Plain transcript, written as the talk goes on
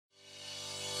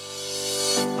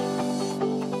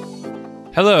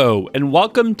Hello, and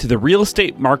welcome to the Real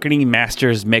Estate Marketing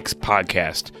Masters Mix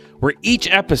podcast, where each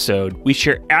episode we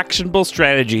share actionable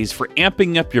strategies for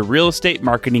amping up your real estate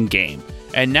marketing game.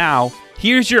 And now,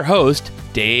 here's your host,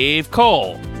 Dave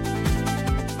Cole.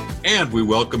 And we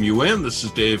welcome you in. This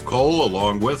is Dave Cole,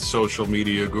 along with social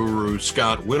media guru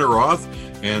Scott Winteroth.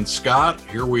 And Scott,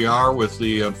 here we are with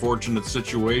the unfortunate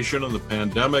situation of the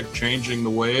pandemic changing the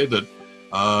way that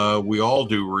we all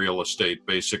do real estate,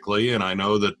 basically. And I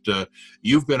know that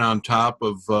you've been on top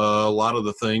of a lot of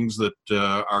the things that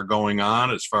are going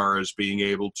on as far as being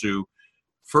able to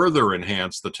further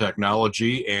enhance the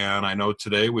technology. And I know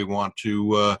today we want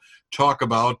to talk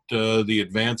about the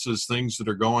advances, things that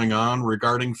are going on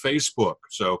regarding Facebook.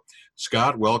 So,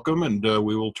 Scott, welcome, and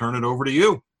we will turn it over to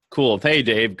you. Cool. Hey,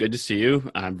 Dave. Good to see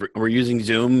you. We're using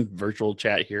Zoom virtual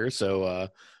chat here, so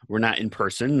we're not in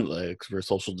person because we're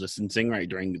social distancing right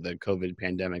during the COVID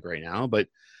pandemic right now. But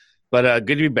good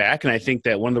to be back. And I think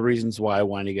that one of the reasons why I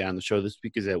wanted to get on the show this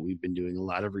week is that we've been doing a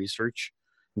lot of research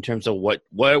in terms of what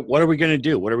are we going to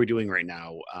do? What are we doing right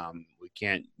now? We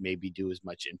can't maybe do as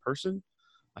much in person,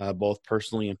 both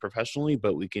personally and professionally,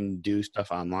 but we can do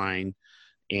stuff online.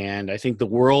 And I think the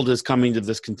world is coming to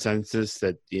this consensus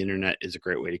that the internet is a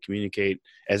great way to communicate,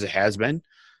 as it has been.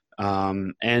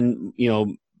 And, you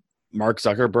know, Mark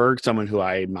Zuckerberg, someone who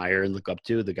I admire and look up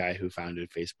to, the guy who founded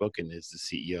Facebook and is the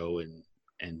CEO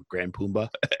and Grand Pumbaa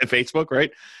at Facebook,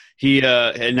 right? He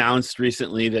announced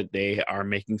recently that they are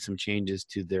making some changes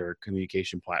to their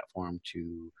communication platform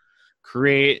to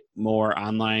create more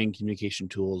online communication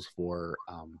tools for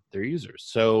their users.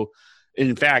 So,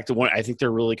 in fact, I think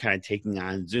they're really kind of taking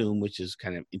on Zoom, which is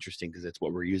kind of interesting because that's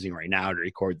what we're using right now to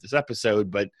record this episode.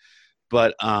 But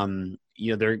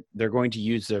you know, they're going to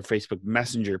use their Facebook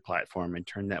Messenger platform and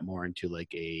turn that more into like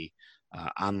a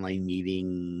online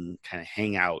meeting kind of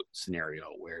hangout scenario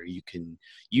where you can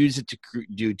use it to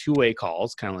do two-way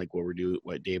calls, kind of like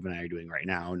what Dave and I are doing right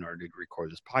now in order to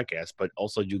record this podcast, but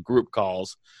also do group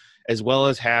calls, as well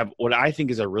as have what I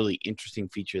think is a really interesting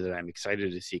feature that I'm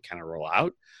excited to see kind of roll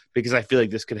out, because I feel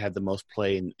like this could have the most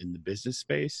play in the business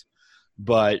space.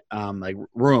 But like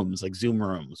rooms, like Zoom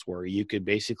rooms, where you could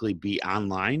basically be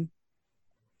online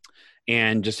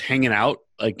and just hanging out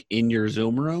like in your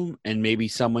Zoom room, and maybe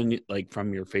someone like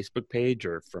from your Facebook page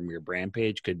or from your brand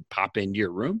page could pop into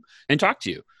your room and talk to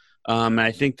you. And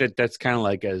I think that that's kind of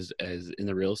like as in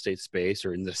the real estate space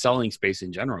or in the selling space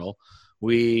in general,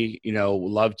 we, you know,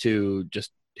 love to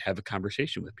just have a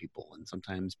conversation with people. And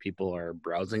sometimes people are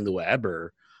browsing the web,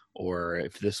 or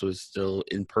if this was still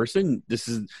in person, this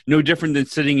is no different than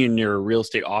sitting in your real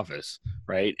estate office,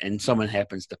 right? And someone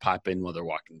happens to pop in while they're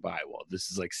walking by. Well,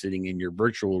 this is like sitting in your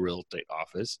virtual real estate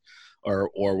office or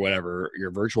whatever,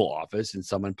 your virtual office, and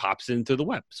someone pops in through the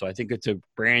web. So I think it's a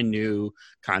brand new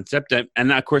concept.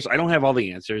 And of course, I don't have all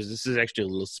the answers. This is actually a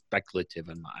little speculative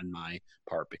on my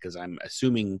part, because I'm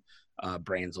assuming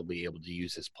brands will be able to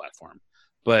use this platform.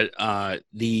 But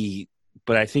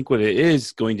I think what it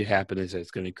is going to happen is that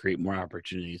it's going to create more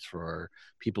opportunities for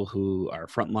people who are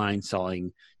frontline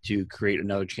selling to create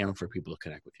another channel for people to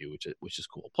connect with you, which is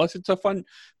cool. Plus, it's a fun.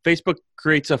 Facebook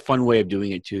creates a fun way of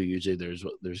doing it too. Usually,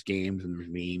 there's games and there's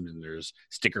memes and there's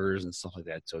stickers and stuff like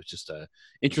that. So it's just a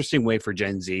interesting way for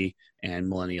Gen Z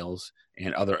and millennials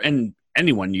and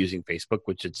anyone using Facebook,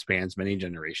 which it spans many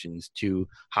generations, to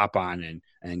hop on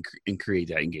and create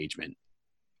that engagement.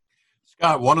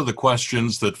 Scott, one of the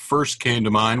questions that first came to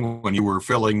mind when you were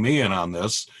filling me in on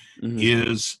this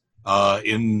is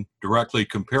in directly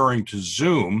comparing to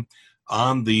Zoom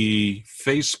on the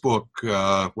Facebook,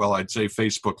 I'd say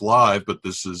Facebook Live, but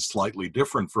this is slightly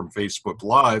different from Facebook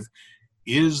Live.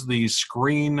 Is the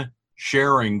screen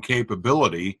sharing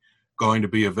capability going to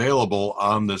be available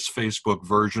on this Facebook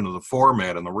version of the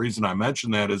format? And the reason I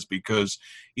mention that is because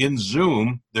in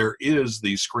Zoom, there is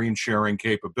the screen sharing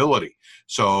capability.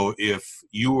 So if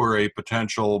you were a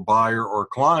potential buyer or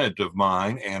client of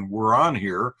mine and we're on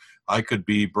here, I could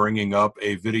be bringing up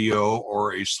a video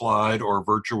or a slide or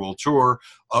virtual tour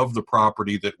of the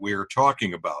property that we're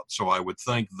talking about. So I would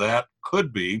think that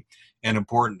could be an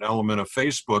important element of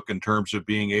Facebook in terms of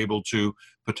being able to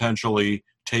potentially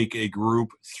take a group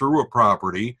through a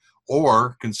property,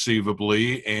 or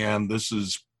conceivably, and this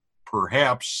is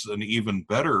perhaps an even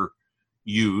better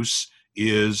use,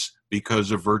 is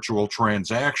because of virtual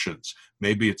transactions.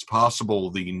 Maybe it's possible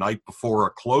the night before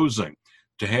a closing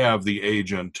to have the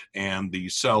agent and the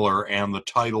seller and the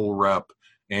title rep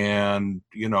and,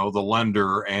 you know, the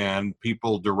lender and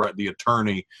the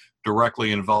attorney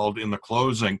directly involved in the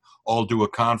closing all do a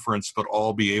conference, but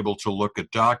all be able to look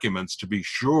at documents to be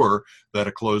sure that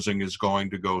a closing is going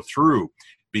to go through.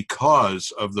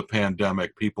 Because of the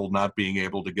pandemic, people not being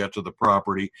able to get to the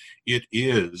property, it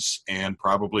is, and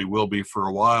probably will be for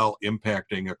a while,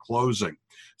 impacting a closing.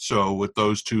 So with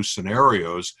those two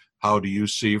scenarios, how do you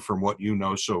see, from what you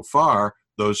know so far,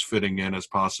 those fitting in as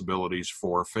possibilities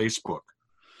for Facebook?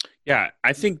 Yeah,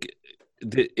 I think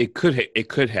it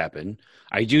could happen.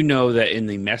 I do know that in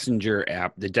the Messenger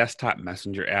app, the desktop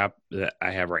Messenger app that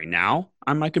I have right now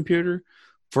on my computer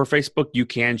for Facebook, you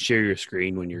can share your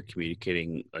screen when you're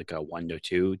communicating like a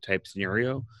 1-to-2 type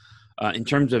scenario. In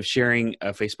terms of sharing a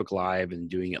Facebook Live and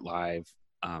doing it live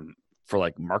for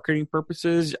like marketing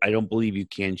purposes, I don't believe you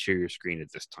can share your screen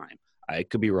at this time. I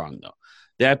could be wrong though.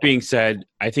 That being said,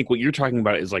 I think what you're talking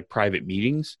about is like private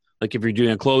meetings. Like if you're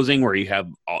doing a closing where you have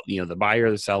all, the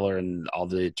buyer, the seller, and all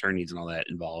the attorneys and all that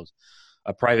involved,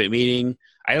 a private meeting.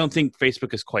 I don't think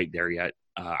Facebook is quite there yet.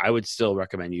 I would still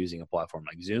recommend using a platform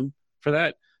like Zoom for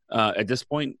that at this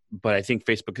point, but I think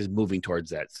Facebook is moving towards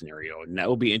that scenario, and that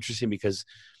will be interesting because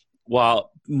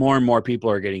while more and more people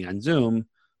are getting on Zoom,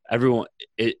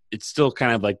 it's still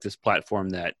kind of like this platform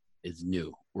that is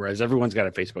new, whereas everyone's got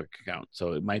a Facebook account.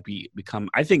 So it might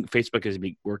I think Facebook is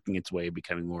working its way,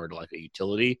 becoming more like a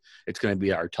utility. It's going to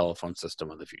be our telephone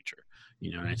system of the future,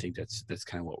 and I think that's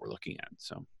kind of what we're looking at.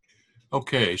 So.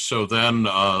 Okay, so then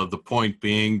the point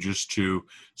being, just to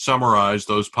summarize,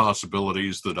 those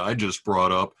possibilities that I just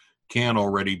brought up can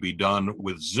already be done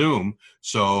with Zoom.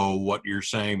 So what you're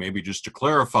saying, maybe just to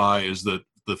clarify, is that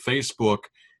the Facebook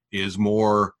is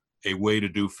more a way to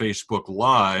do Facebook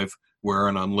Live, where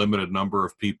an unlimited number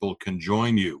of people can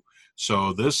join you.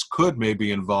 So this could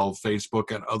maybe involve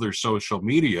Facebook and other social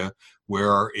media,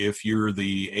 where if you're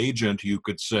the agent, you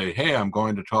could say, hey, I'm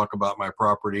going to talk about my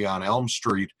property on Elm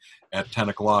Street at 10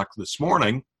 o'clock this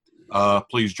morning.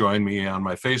 Please join me on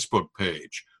my Facebook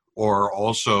page. Or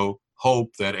also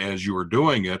hope that as you are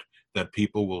doing it, that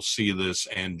people will see this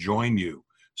and join you.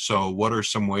 So what are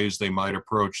some ways they might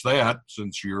approach that,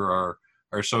 since you're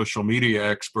our social media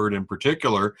expert in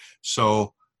particular?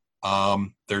 So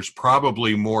there's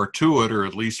probably more to it, or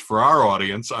at least for our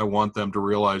audience, I want them to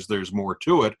realize there's more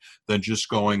to it than just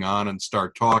going on and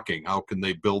start talking. How can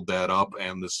they build that up?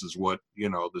 And this is what,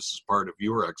 this is part of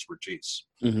your expertise.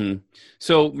 Mm-hmm.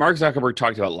 So Mark Zuckerberg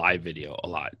talked about live video a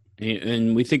lot.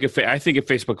 And I think of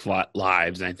Facebook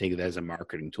Lives, and I think of it as a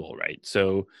marketing tool, right?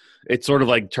 So it's sort of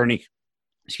like turning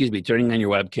on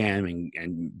your webcam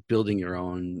and building your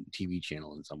own TV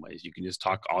channel in some ways. You can just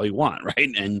talk all you want, right?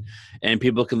 And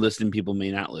people can listen, people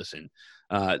may not listen.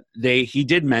 He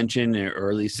did mention,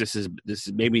 or at least this is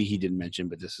maybe he didn't mention,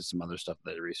 but this is some other stuff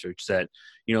that I researched, that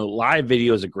live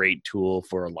video is a great tool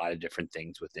for a lot of different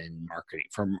things within marketing,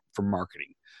 for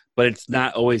marketing, but it's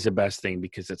not always the best thing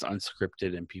because it's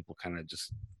unscripted and people kind of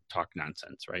just talk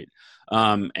nonsense, right?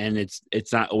 And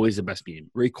it's not always the best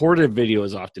medium. Recorded video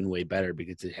is often way better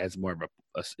because it has more of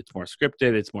it's more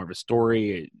scripted, it's more of a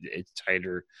story, it's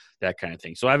tighter, that kind of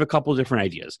thing. So I have a couple of different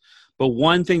ideas, but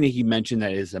one thing that he mentioned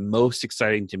that is the most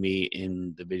exciting to me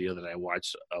in the video that I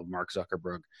watched of Mark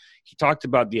Zuckerberg, he talked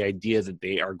about the idea that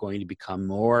they are going to become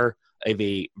more of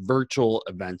a virtual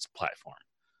events platform,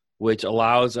 which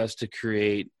allows us to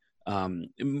create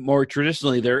more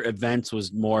traditionally, their events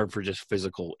was more for just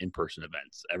physical in-person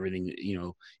events. Everything,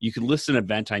 you could list an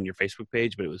event on your Facebook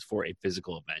page, but it was for a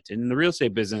physical event. And in the real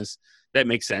estate business, that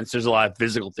makes sense. There's a lot of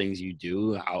physical things you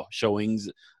do, showings,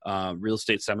 real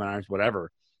estate seminars,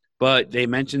 whatever. But they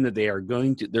mentioned that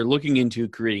they're looking into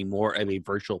creating more of a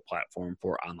virtual platform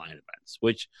for online events,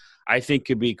 which I think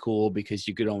could be cool because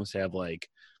you could almost have like,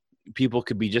 people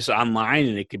could be just online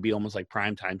and it could be almost like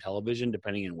primetime television,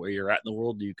 depending on where you're at in the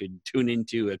world. You could tune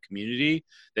into a community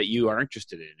that you are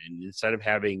interested in. And instead of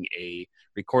having a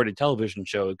recorded television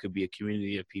show, it could be a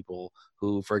community of people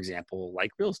who, for example,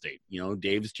 like real estate,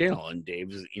 Dave's channel, and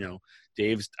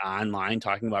Dave's online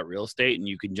talking about real estate, and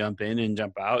you can jump in and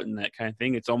jump out and that kind of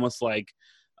thing. It's almost like,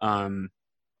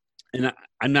 and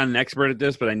I'm not an expert at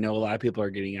this, but I know a lot of people are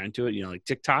getting onto it. Like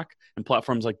TikTok and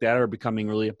platforms like that are becoming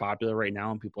really popular right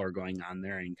now, and people are going on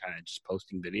there and kind of just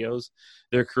posting videos.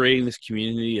 They're creating this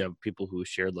community of people who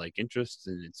shared like interests,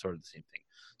 and it's sort of the same thing.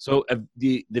 So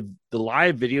the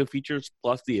live video features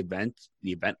plus the event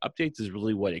updates is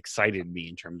really what excited me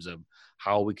in terms of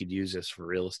how we could use this for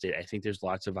real estate. I think there's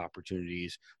lots of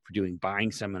opportunities for doing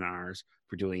buying seminars,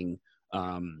 for doing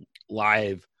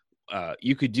live.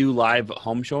 You could do live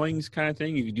home showings kind of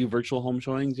thing. You could do virtual home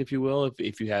showings, if you will,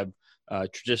 if you have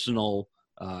traditional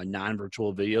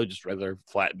non-virtual video, just regular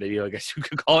flat video, I guess you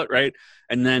could call it, right?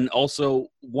 And then also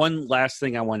one last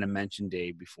thing I want to mention,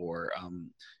 Dave, before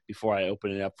I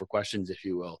open it up for questions, if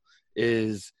you will,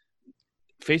 is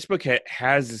Facebook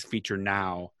has this feature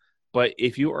now, but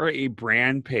if you are a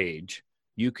brand page,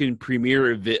 you can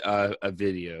premiere a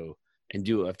video and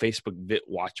do a Facebook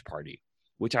watch party,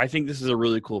 which I think this is a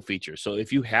really cool feature. So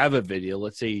if you have a video,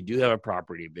 let's say you do have a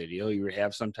property video, you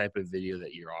have some type of video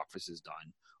that your office has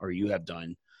done or you have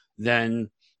done, then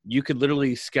you could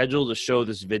literally schedule to show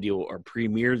this video or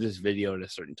premiere this video at a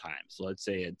certain time. So let's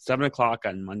say at 7:00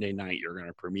 on Monday night, you're going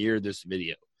to premiere this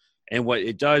video. And what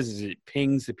it does is it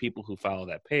pings the people who follow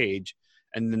that page,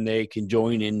 and then they can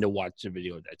join in to watch the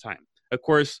video at that time. Of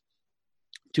course,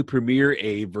 to premiere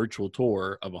a virtual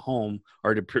tour of a home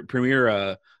or to premiere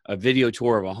a video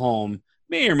tour of a home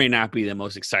may or may not be the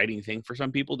most exciting thing for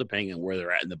some people, depending on where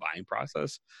they're at in the buying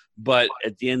process. But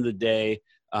at the end of the day,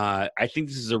 I think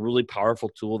this is a really powerful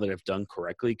tool that, if done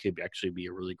correctly, could actually be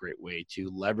a really great way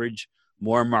to leverage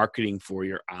more marketing for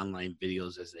your online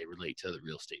videos as they relate to the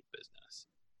real estate business.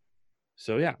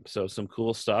 So yeah, so some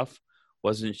cool stuff.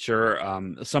 Wasn't sure.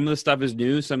 Some of the stuff is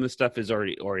new. Some of the stuff is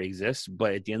already exists.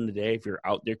 But at the end of the day, if you're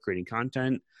out there creating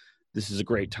content, this is a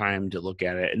great time to look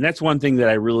at it. And that's one thing that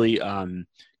I really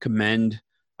commend.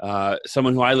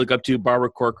 Someone who I look up to,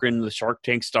 Barbara Corcoran, the Shark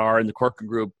Tank star and the Corcoran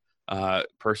Group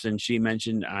person. She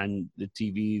mentioned on the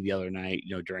TV the other night,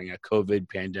 during a COVID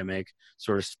pandemic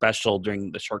sort of special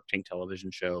during the Shark Tank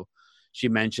television show. She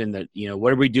mentioned that,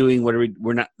 what are we doing?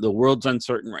 We're not, the world's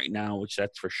uncertain right now, which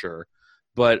that's for sure.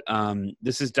 But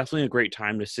this is definitely a great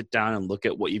time to sit down and look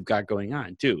at what you've got going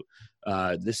on too.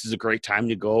 This is a great time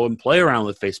to go and play around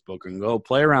with Facebook and go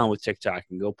play around with TikTok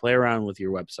and go play around with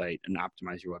your website and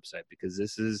optimize your website, because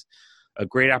this is a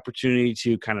great opportunity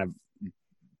to kind of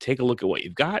take a look at what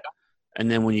you've got. And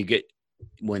then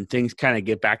when things kind of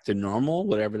get back to normal,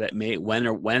 whatever that may,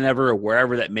 whenever or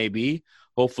wherever that may be,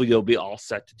 hopefully you'll be all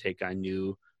set to take on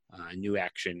new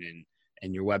action,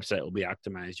 and your website will be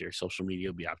optimized, your social media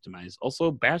will be optimized.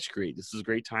 Also, batch create. This is a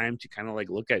great time to kind of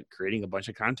look at creating a bunch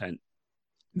of content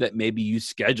that maybe you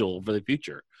schedule for the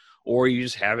future, or you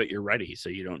just have it, you're ready. So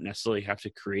you don't necessarily have to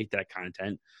create that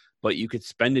content, but you could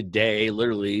spend a day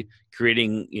literally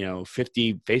creating,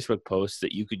 50 Facebook posts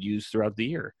that you could use throughout the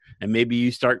year. And maybe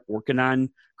you start working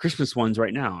on Christmas ones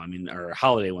right now. Or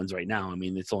holiday ones right now.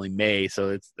 It's only May,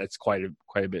 so that's quite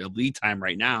a bit of lead time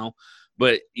right now.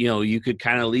 But, you could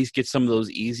kind of at least get some of those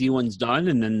easy ones done,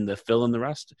 and then fill in the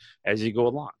rest as you go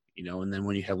along, and then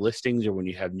when you have listings or when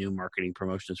you have new marketing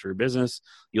promotions for your business,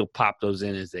 you'll pop those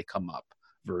in as they come up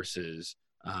versus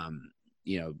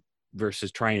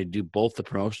trying to do both the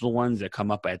promotional ones that come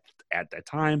up at that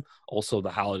time, also the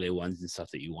holiday ones and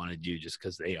stuff that you want to do just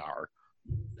because they are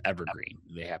evergreen.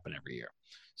 They happen every year.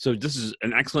 So this is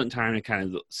an excellent time to kind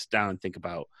of sit down and think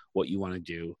about what you want to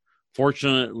do.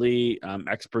 Fortunately,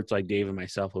 experts like Dave and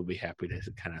myself will be happy to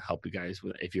kind of help you guys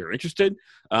with if you're interested.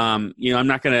 I'm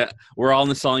not we're all in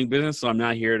the selling business, so I'm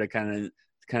not here to kind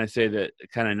of say that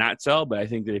kind of not sell, but I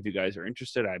think that if you guys are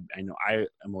interested, I know I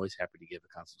am always happy to give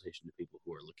a consultation to people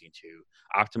who are looking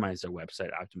to optimize their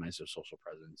website, optimize their social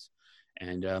presence,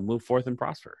 and move forth and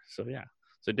prosper. So yeah.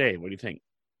 So Dave, what do you think?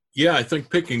 Yeah, I think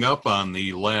picking up on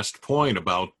the last point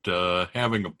about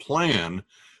having a plan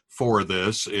for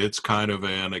this, it's kind of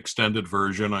an extended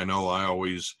version. I know I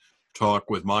always talk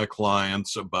with my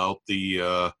clients about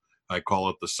I call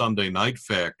it the Sunday night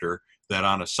factor, that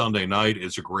on a Sunday night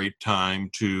is a great time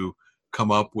to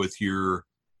come up with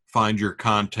find your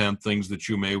content, things that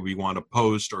you maybe want to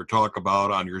post or talk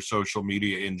about on your social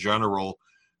media in general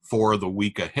for the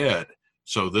week ahead.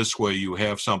 So this way you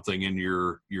have something in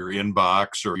your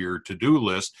inbox or your to-do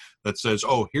list that says,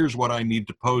 oh, here's what I need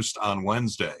to post on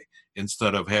Wednesday,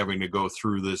 instead of having to go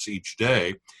through this each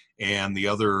day. And the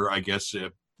other, I guess,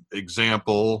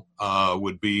 example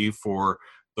would be for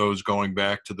those going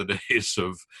back to the days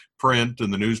of print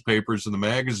and the newspapers and the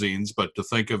magazines, but to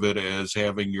think of it as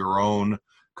having your own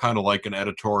kind of like an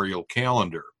editorial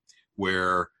calendar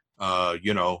where,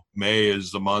 May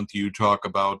is the month you talk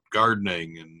about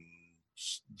gardening, and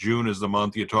June is the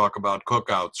month you talk about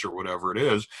cookouts or whatever it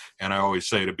is. And I always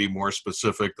say to be more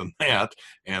specific than that,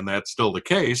 and that's still the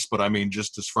case. But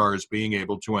just as far as being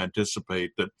able to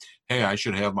anticipate that, hey, I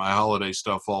should have my holiday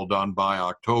stuff all done by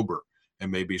October,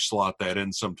 and maybe slot that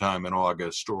in sometime in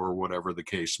August or whatever the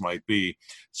case might be.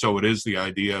 So it is the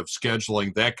idea of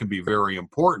scheduling. That can be very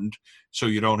important. So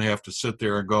you don't have to sit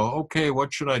there and go, okay,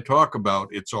 what should I talk about?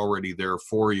 It's already there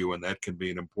for you. And that can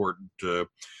be an important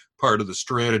part of the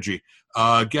strategy.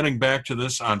 Getting back to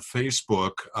this on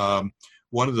Facebook,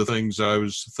 one of the things I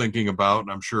was thinking about,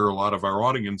 and I'm sure a lot of our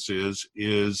audience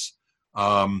is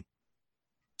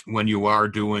when you are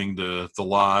doing the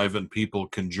live and people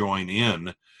can join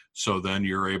in, so then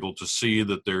you're able to see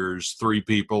that there's 3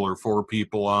 people or 4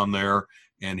 people on there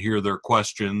and hear their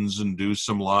questions and do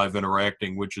some live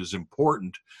interacting, which is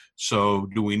important. So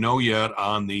do we know yet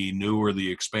on the new or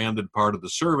the expanded part of the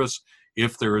service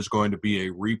if there is going to be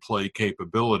a replay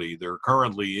capability? There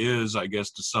currently is, I guess,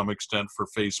 to some extent for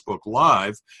Facebook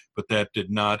Live, but that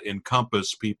did not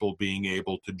encompass people being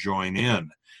able to join in.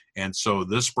 And so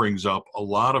this brings up a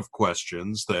lot of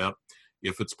questions that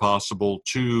if it's possible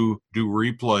to do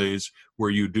replays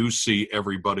where you do see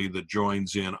everybody that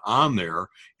joins in on there,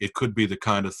 it could be the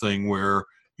kind of thing where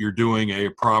you're doing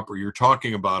you're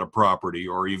talking about a property,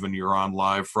 or even you're on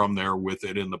live from there with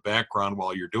it in the background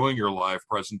while you're doing your live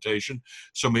presentation.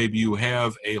 So maybe you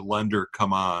have a lender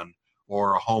come on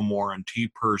or a home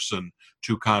warranty person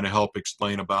to kind of help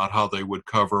explain about how they would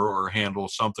cover or handle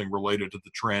something related to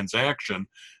the transaction.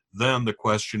 Then the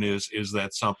question is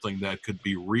that something that could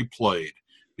be replayed?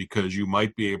 Because you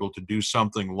might be able to do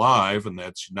something live, and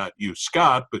that's not you,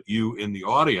 Scott, but you in the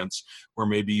audience, where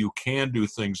maybe you can do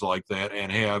things like that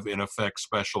and have, in effect,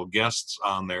 special guests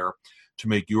on there to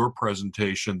make your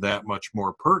presentation that much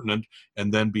more pertinent,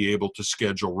 and then be able to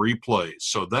schedule replays.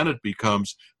 So then it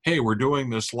becomes, hey, we're doing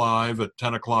this live at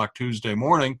 10 o'clock Tuesday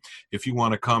morning. If you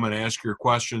want to come and ask your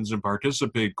questions and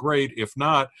participate, great. If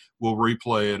not, we'll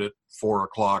replay it at 4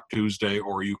 o'clock Tuesday,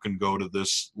 or you can go to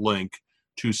this link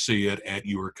to see it at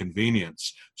your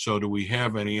convenience. So do we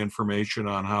have any information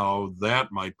on how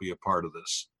that might be a part of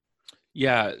this?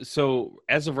 Yeah, so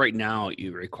as of right now,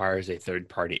 it requires a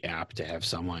third-party app to have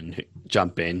someone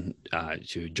jump in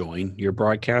to join your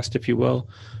broadcast, if you will.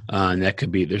 And that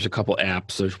could be, there's a couple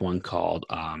apps. There's one called,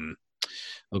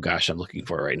 oh gosh, I'm looking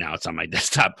for it right now. It's on my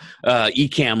desktop.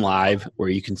 Ecamm Live, where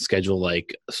you can schedule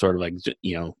like sort of like,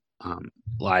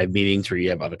 live meetings where you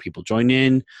have other people join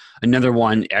in. Another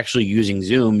one, actually using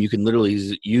Zoom, you can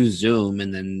literally use Zoom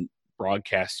and then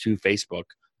broadcast to Facebook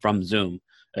from Zoom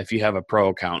if you have a pro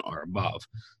account or above.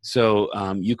 So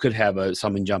you could have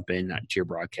someone jump in to your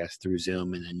broadcast through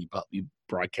Zoom, and then you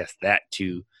broadcast that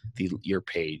to your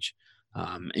page.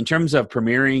 In terms of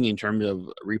premiering, in terms of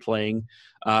replaying,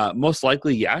 most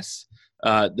likely yes.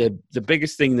 The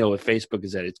biggest thing though with Facebook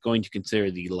is that it's going to consider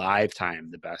the live time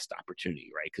the best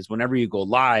opportunity, right? Because whenever you go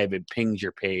live, it pings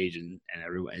your page and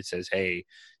everyone, it says, hey,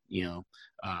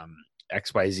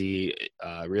 XYZ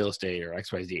real estate or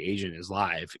XYZ agent is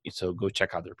live, so go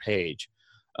check out their page.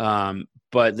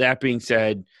 But that being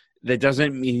said, that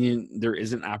doesn't mean there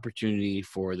isn't opportunity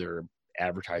for their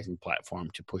advertising platform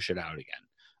to push it out again.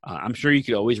 I'm sure you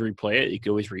could always replay it. You could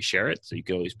always reshare it. So you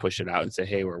could always push it out and say,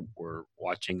 hey, we're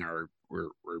watching we're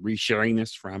resharing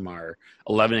this from our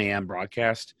 11 a.m.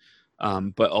 broadcast.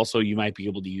 But also you might be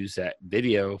able to use that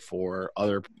video for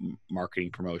other marketing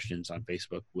promotions on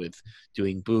Facebook with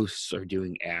doing boosts or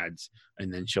doing ads,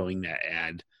 and then showing that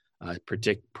ad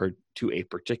to a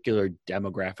particular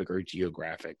demographic or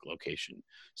geographic location.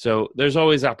 So there's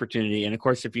always opportunity. And of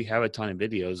course, if you have a ton of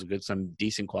videos, some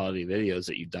decent quality videos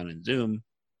that you've done in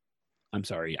on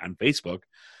Facebook,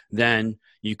 then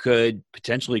you could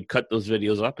potentially cut those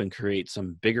videos up and create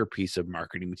some bigger piece of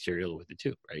marketing material with it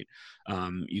too, right?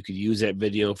 You could use that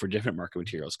video for different marketing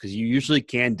materials, because you usually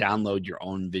can download your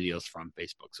own videos from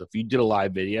Facebook. So if you did a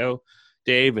live video,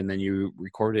 Dave, and then you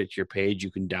record it to your page,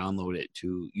 you can download it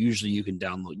you can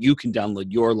download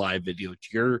your live video to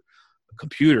your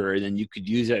computer, and then you could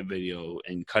use that video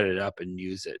and cut it up and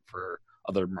use it for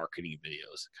other marketing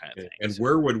videos kind of thing. And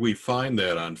where would we find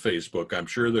that on Facebook? I'm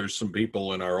sure there's some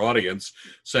people in our audience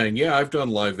saying, yeah, I've done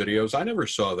live videos. I never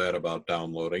saw that about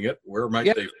downloading it. Where might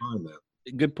they find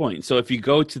that? Good point. So if you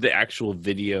go to the actual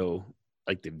video,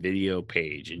 like the video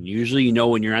page, and usually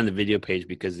when you're on the video page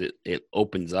because it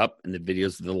opens up and the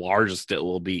video's the largest it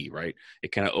will be, right?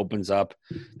 It kind of opens up.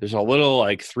 There's a little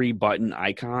like 3-button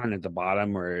icon at the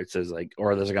bottom where it says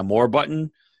or there's like a more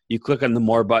button. You click on the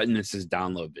more button, it says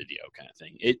download video kind of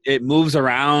thing. It moves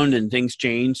around and things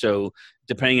change. So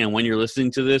depending on when you're listening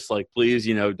to this, please,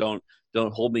 don't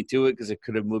hold me to it, because it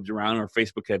could have moved around, or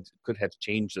Facebook could have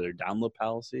changed their download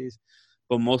policies.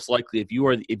 But most likely, if you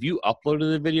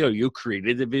uploaded the video, you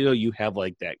created the video, you have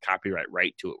that copyright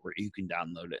right to it, where you can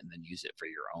download it and then use it for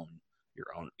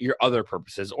your other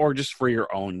purposes, or just for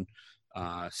your own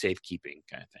safekeeping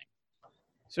kind of thing.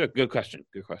 So good question.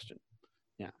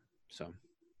 Yeah. So.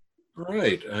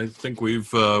 Right. I think we've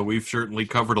certainly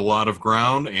covered a lot of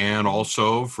ground, and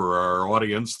also for our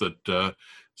audience that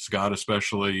Scott,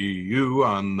 especially you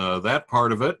on that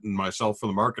part of it, and myself from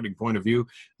the marketing point of view.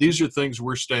 These are things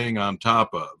we're staying on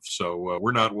top of. So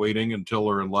we're not waiting until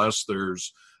or unless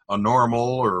there's a normal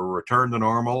or a return to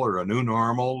normal or a new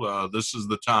normal. This is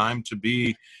the time to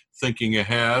be thinking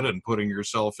ahead and putting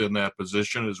yourself in that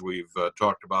position, as we've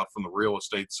talked about from the real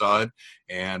estate side.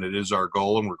 And it is our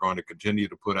goal, and we're going to continue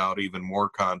to put out even more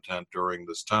content during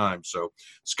this time. So,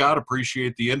 Scott,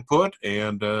 appreciate the input.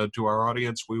 And to our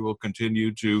audience, we will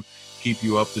continue to keep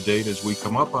you up to date as we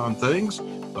come up on things.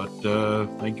 But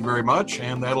thank you very much.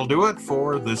 And that'll do it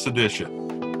for this edition.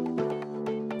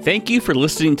 Thank you for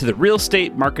listening to the Real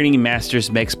Estate Marketing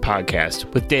Masters Mix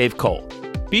podcast with Dave Cole.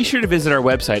 Be sure to visit our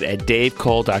website at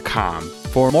davecole.com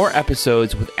for more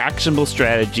episodes with actionable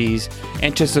strategies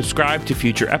and to subscribe to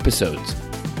future episodes.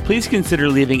 Please consider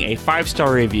leaving a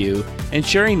 5-star review and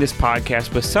sharing this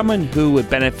podcast with someone who would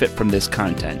benefit from this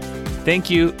content. Thank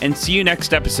you, and see you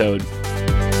next episode.